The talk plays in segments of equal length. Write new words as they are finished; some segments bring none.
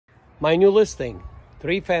My new listing,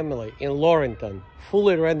 3-family in Laurelton,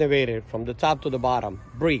 fully renovated from the top to the bottom,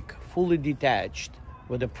 brick, fully detached,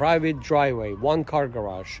 with a private driveway, 1-car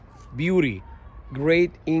garage, beauty,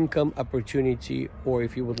 great income opportunity, or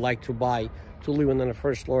if you would like to buy to live on the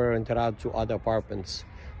first floor and rent it out to other apartments.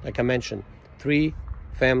 Like I mentioned,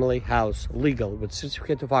 3-family house, legal, with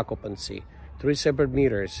certificate of occupancy, 3 separate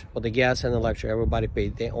meters for the gas and electric. Everybody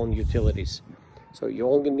paid their own utilities. So you're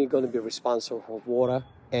only going to be responsible for water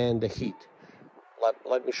and the heat.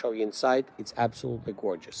 Let me show you inside. It's absolutely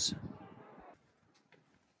gorgeous.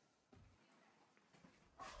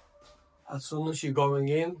 As soon as you're going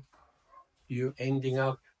in, you're ending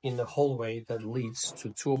up in the hallway that leads to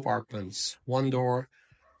 2 apartments. 1 door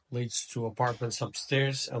leads to apartments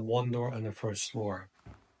upstairs and 1 door on the first floor.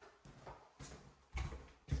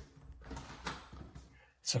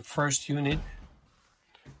 It's a first unit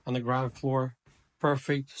on the ground floor.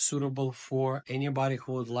 Perfect, suitable for anybody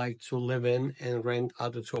who would like to live in and rent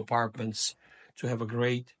out the 2 apartments to have a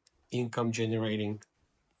great income generating.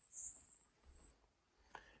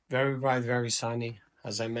 Very bright, very sunny.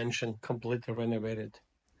 As I mentioned, completely renovated.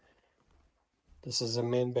 This is the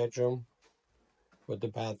main bedroom with the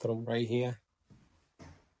bathroom right here.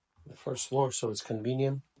 The first floor, so it's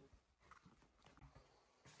convenient.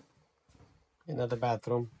 Another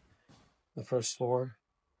bathroom, the first floor.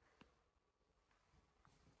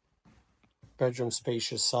 Bedroom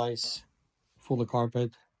spacious size, full of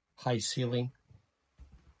carpet, high ceiling.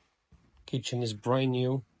 Kitchen is brand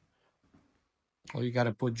new. All you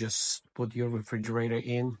gotta just put your refrigerator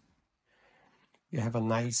in. You have a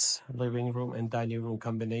nice living room and dining room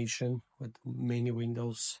combination with many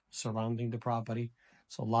windows surrounding the property.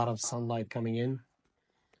 So a lot of sunlight coming in.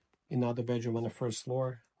 Another bedroom on the first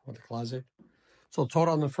floor with a closet. So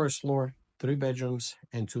total on the first floor, 3 bedrooms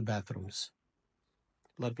and 2 bathrooms.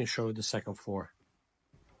 Let me show you the second floor.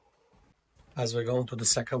 As we're going to the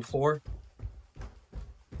second floor,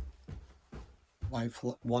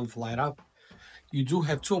 1 flight up, you do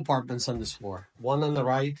have 2 apartments on this floor. 1 on the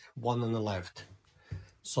right, 1 on the left.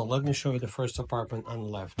 So let me show you the first apartment on the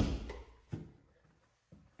left.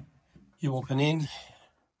 You're walking in,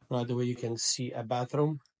 right away you can see a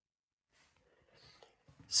bathroom.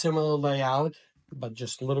 Similar layout, but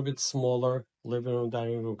just a little bit smaller. Living room,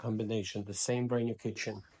 dining room combination. The same brand new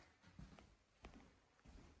kitchen.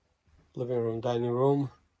 Living room, dining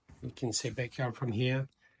room. You can see backyard from here.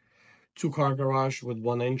 2-car garage with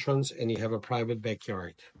 1 entrance, and you have a private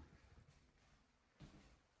backyard.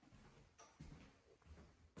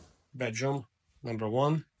 Bedroom number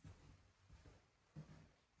 1.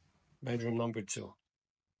 Bedroom number 2.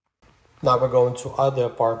 Now we're going to other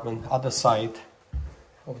apartment, other side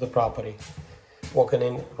of the property. Walking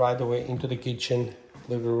in right away into the kitchen,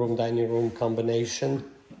 living room, dining room combination.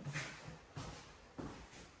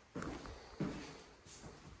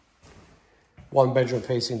 One bedroom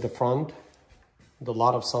facing the front, with a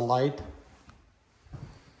lot of sunlight.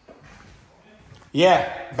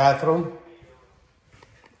 Yeah, bathroom.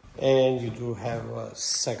 And you do have a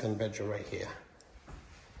second bedroom right here.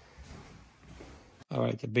 All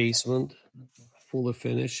right, the basement, fully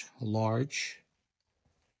finished, large.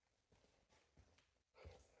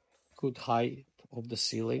 Good height of the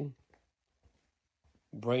ceiling.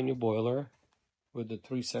 Brand new boiler with the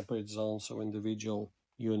 3 separate zones, so individual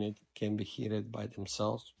unit can be heated by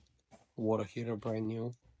themselves. Water heater, brand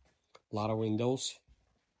new. A lot of windows.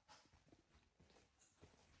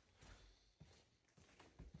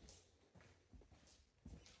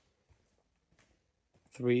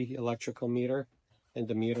 Three electrical meter, and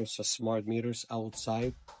the meters are smart meters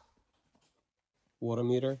outside. Water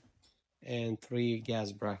meter, and 3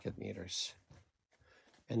 gas bracket meters.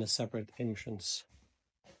 And a separate entrance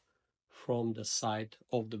from the side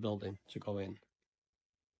of the building to go in.